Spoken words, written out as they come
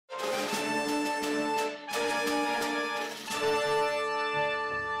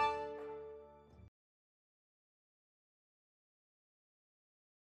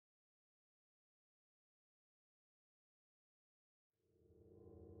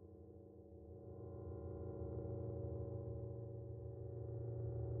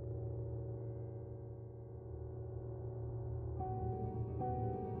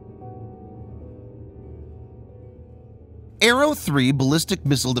Arrow 3 ballistic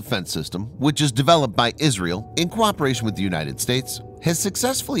missile defense system, which is developed by Israel in cooperation with the United States, has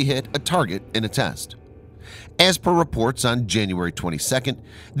successfully hit a target in a test. As per reports on January 22nd,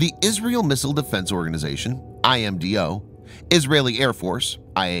 the Israel Missile Defense Organization (IMDO), Israeli Air Force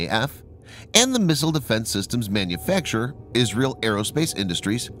 (IAF), and the missile defense systems manufacturer Israel Aerospace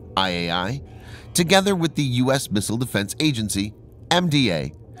Industries (IAI), together with the U.S. Missile Defense Agency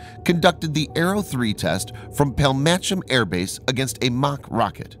 (MDA), conducted the Arrow 3 test from Palmachim Air Base against a mock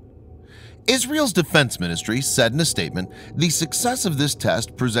rocket. Israel's Defense Ministry said in a statement, "The success of this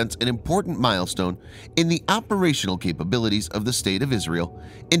test presents an important milestone in the operational capabilities of the State of Israel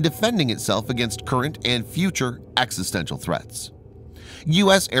in defending itself against current and future existential threats."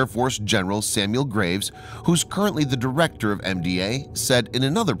 U.S. Air Force General Samuel Greaves, who's currently the director of MDA, said in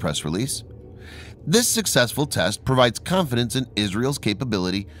another press release, "This successful test provides confidence in Israel's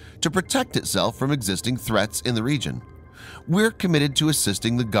capability to protect itself from existing threats in the region. We're committed to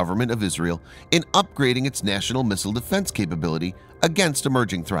assisting the government of Israel in upgrading its national missile defense capability against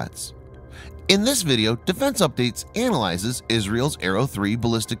emerging threats." In this video, Defense Updates analyzes Israel's Arrow 3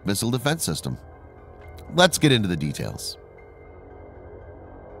 ballistic missile defense system. Let's get into the details.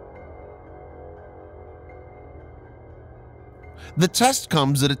 The test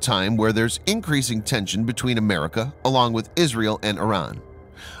comes at a time where there's increasing tension between America along with Israel and Iran.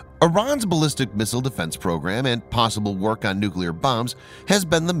 Iran's ballistic missile defense program and possible work on nuclear bombs has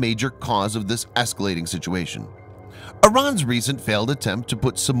been the major cause of this escalating situation. Iran's recent failed attempt to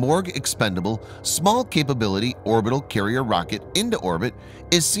put Samorg expendable small capability orbital carrier rocket into orbit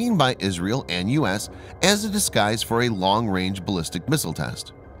is seen by Israel and US as a disguise for a long-range ballistic missile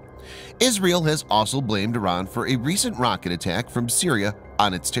test. Israel has also blamed Iran for a recent rocket attack from Syria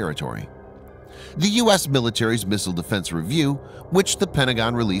on its territory. The U.S. military's Missile Defense Review, which the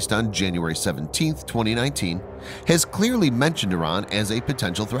Pentagon released on January 17, 2019, has clearly mentioned Iran as a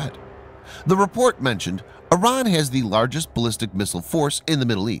potential threat. The report mentioned Iran has the largest ballistic missile force in the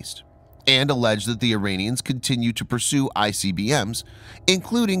Middle East and alleged that the Iranians continue to pursue ICBMs,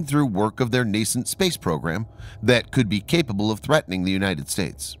 including through work of their nascent space program, that could be capable of threatening the United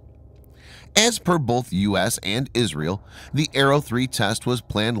States. As per both US and Israel, the Arrow 3 test was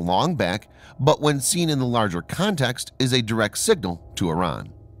planned long back, but when seen in the larger context is a direct signal to Iran.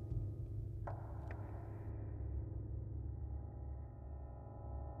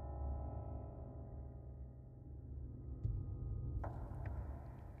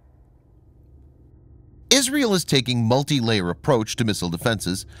 Israel is taking multi-layer approach to missile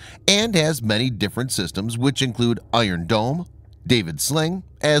defenses and has many different systems which include Iron Dome, David Sling,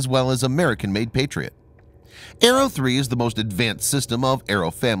 as well as American-made Patriot. Arrow 3 is the most advanced system of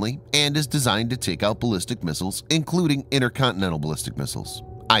Arrow family and is designed to take out ballistic missiles, including intercontinental ballistic missiles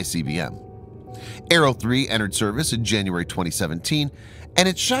 (ICBM). Arrow 3 entered service in January 2017, and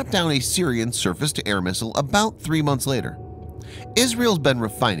it shot down a Syrian surface-to-air missile about 3 months later. Israel's been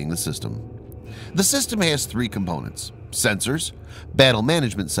refining the system. The system has 3 components: sensors, battle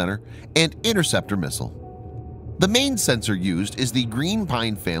management center, and interceptor missile. The main sensor used is the Green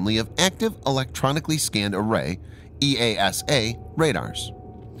Pine family of Active Electronically Scanned Array (EASA) radars.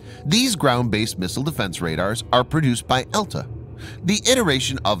 These ground-based missile defense radars are produced by ELTA. The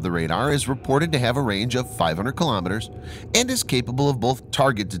iteration of the radar is reported to have a range of 500 kilometers and is capable of both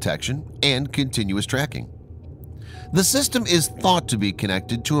target detection and continuous tracking. The system is thought to be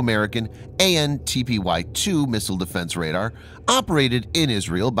connected to American AN/TPY-2 missile defense radar operated in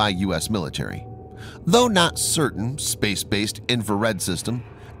Israel by U.S. military. Though not certain, space-based infrared system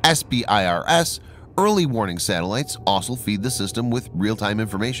 (SBIRS) early warning satellites also feed the system with real-time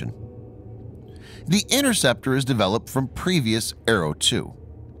information. The interceptor is developed from previous Arrow 2.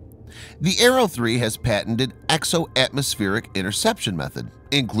 The Arrow 3 has patented exo-atmospheric interception method,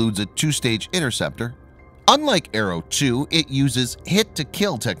 includes a 2-stage interceptor. Unlike Arrow 2, it uses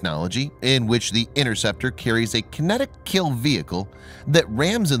hit-to-kill technology, in which the interceptor carries a kinetic kill vehicle that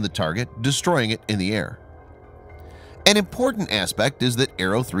rams in the target, destroying it in the air. An important aspect is that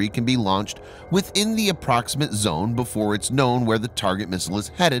Arrow 3 can be launched within the approximate zone before it's known where the target missile is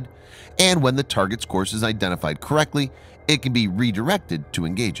headed, and when the target's course is identified correctly, it can be redirected to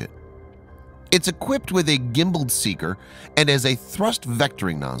engage it. It's equipped with a gimbaled seeker and has a thrust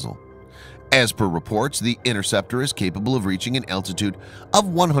vectoring nozzle. As per reports, the interceptor is capable of reaching an altitude of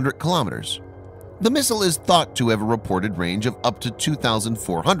 100 kilometers. The missile is thought to have a reported range of up to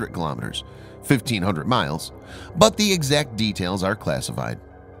 2,400 kilometers, 1,500 miles, but the exact details are classified.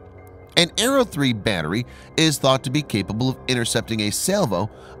 An Arrow 3 battery is thought to be capable of intercepting a salvo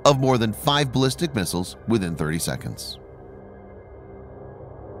of more than 5 ballistic missiles within 30 seconds.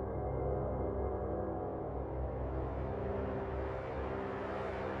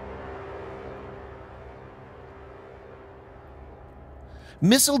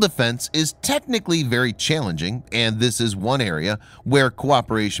 Missile defense is technically very challenging, and this is one area where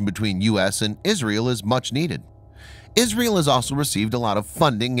cooperation between US and Israel is much needed. Israel has also received a lot of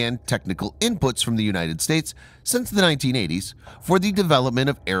funding and technical inputs from the United States since the 1980s for the development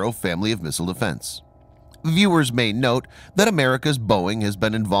of Arrow family of missile defense. Viewers may note that America's Boeing has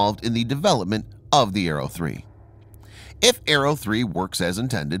been involved in the development of the Arrow 3. If Arrow 3 works as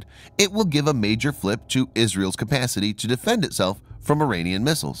intended, it will give a major flip to Israel's capacity to defend itself from Iranian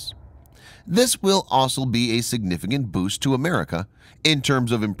missiles. This will also be a significant boost to America in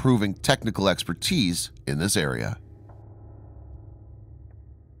terms of improving technical expertise in this area.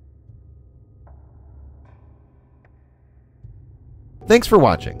 Thanks for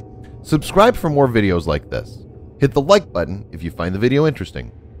watching. Subscribe for more videos like this. Hit the like button if you find the video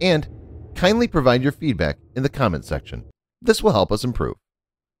interesting, and kindly provide your feedback in the comment section. This will help us improve.